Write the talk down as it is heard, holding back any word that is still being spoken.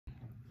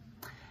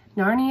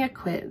Narnia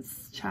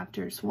Quiz,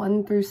 chapters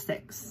 1 through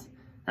 6.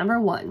 Number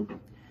 1.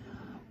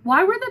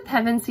 Why were the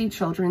Pevensey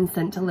children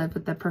sent to live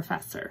with the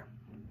professor?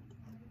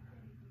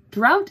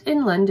 Drought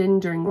in London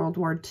during World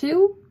War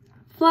II,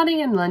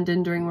 flooding in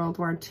London during World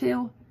War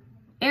II,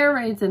 air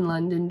raids in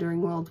London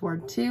during World War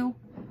II,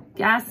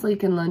 gas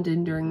leak in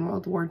London during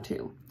World War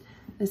II.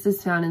 This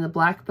is found in the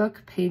Black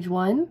Book, page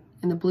 1.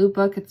 In the Blue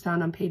Book, it's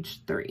found on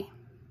page 3.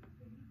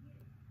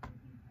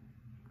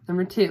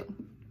 Number 2.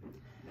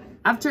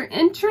 After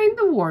entering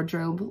the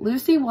wardrobe,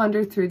 Lucy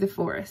wandered through the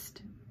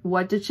forest.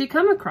 What did she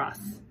come across?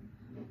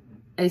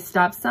 A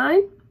stop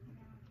sign,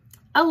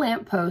 a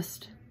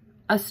lamppost,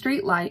 a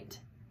street light,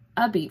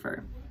 a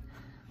beaver.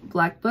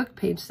 Black Book,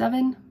 page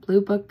 7.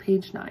 Blue Book,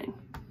 page 9.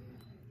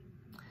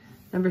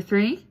 Number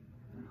 3.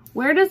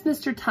 Where does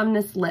Mr.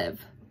 Tumnus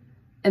live?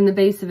 In the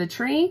base of a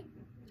tree,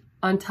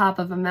 on top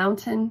of a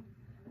mountain,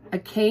 a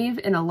cave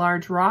in a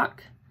large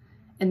rock,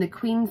 in the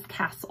Queen's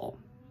castle.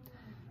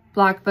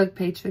 Black Book,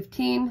 page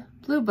 15.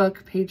 Blue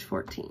Book, page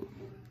 14.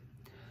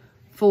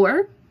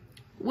 4.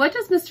 What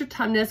does Mr.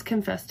 Tumnus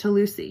confess to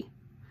Lucy?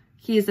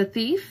 He is a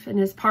thief and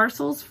his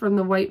parcels from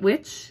the White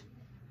Witch.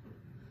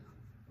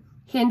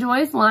 He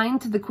enjoys lying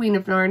to the Queen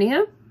of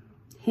Narnia.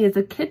 He is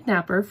a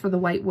kidnapper for the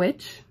White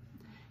Witch.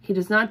 He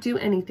does not do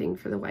anything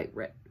for the White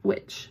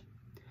Witch.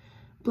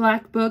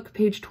 Black Book,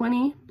 page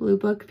 20. Blue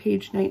Book,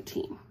 page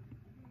 19.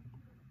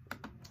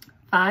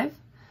 5.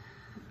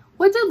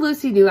 What did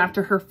Lucy do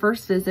after her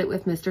first visit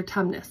with Mr.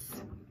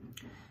 Tumnus?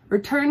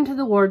 Return to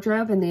the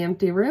wardrobe in the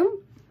empty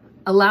room.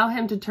 Allow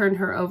him to turn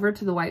her over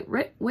to the White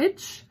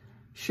Witch.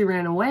 She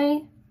ran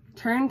away.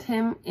 Turned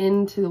him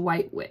into the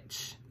White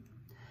Witch.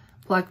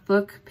 Black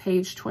Book,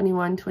 page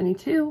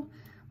 21-22.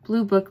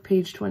 Blue Book,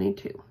 page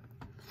 22.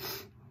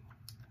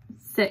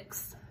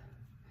 6.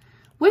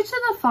 Which of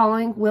the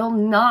following will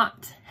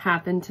not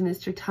happen to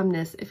Mr.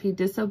 Tumnus if he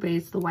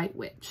disobeys the White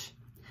Witch?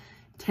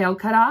 Tail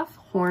cut off,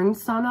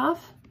 horns sawn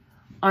off,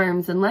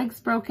 arms and legs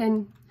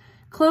broken,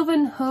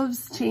 cloven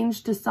hooves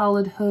changed to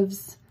solid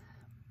hooves,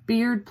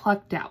 beard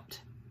plucked out.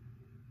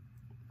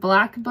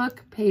 Black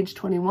Book, page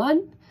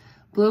 21.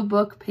 Blue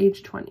Book,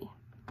 page 20.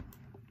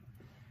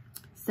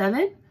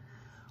 7.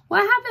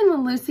 What happened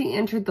when Lucy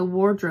entered the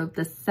wardrobe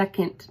the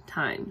second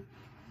time?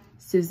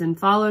 Susan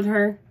followed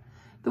her.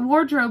 The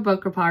wardrobe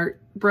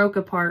broke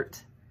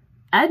apart.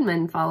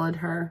 Edmund followed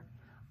her.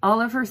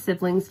 All of her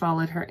siblings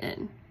followed her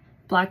in.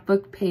 Black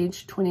Book,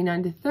 page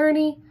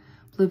 29-30.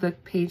 Blue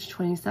Book, page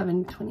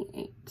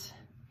 27-28.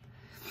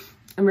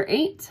 Number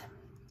 8.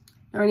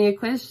 Narnia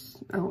Quiz.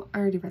 Oh, I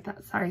already read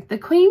that. Sorry. The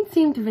Queen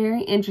seemed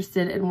very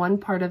interested in one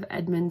part of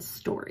Edmund's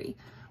story.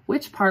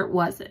 Which part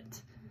was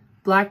it?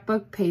 Black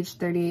Book, page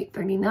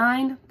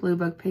 38-39. Blue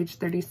Book, page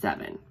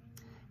 37.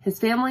 His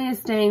family is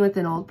staying with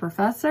an old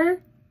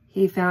professor.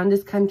 He found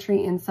his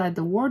country inside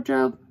the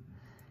wardrobe.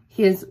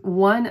 He has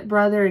one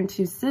brother and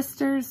 2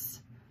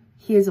 sisters.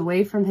 He is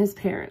away from his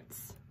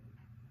parents.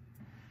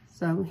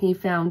 So he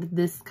found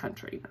this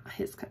country, not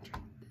his country.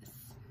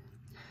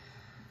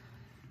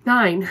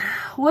 9.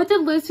 What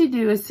did Lucy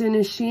do as soon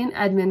as she and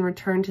Edmund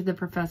returned to the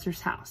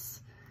professor's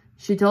house?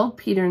 She told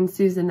Peter and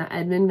Susan that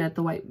Edmund met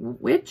the White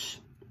Witch.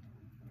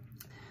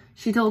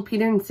 She told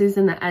Peter and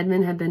Susan that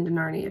Edmund had been to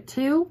Narnia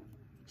too.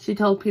 She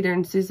told Peter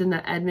and Susan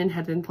that Edmund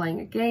had been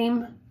playing a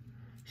game.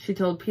 She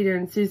told Peter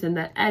and Susan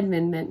that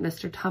Edmund meant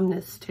Mr.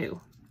 Tumnus too.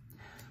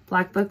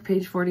 Black Book,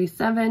 page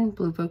 47.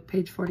 Blue Book,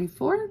 page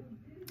 44.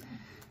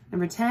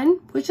 Number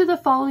 10. Which of the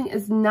following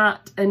is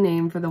not a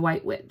name for the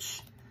White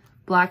Witch?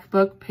 Black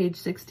Book, page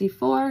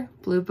 64.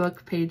 Blue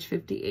Book, page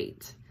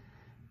 58.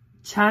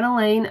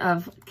 Chatelaine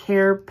of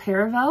Cair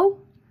Paravel.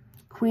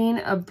 Queen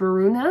of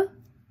Bruna.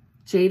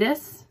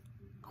 Jadis.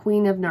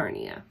 Queen of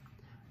Narnia.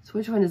 So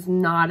which one is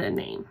not a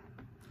name?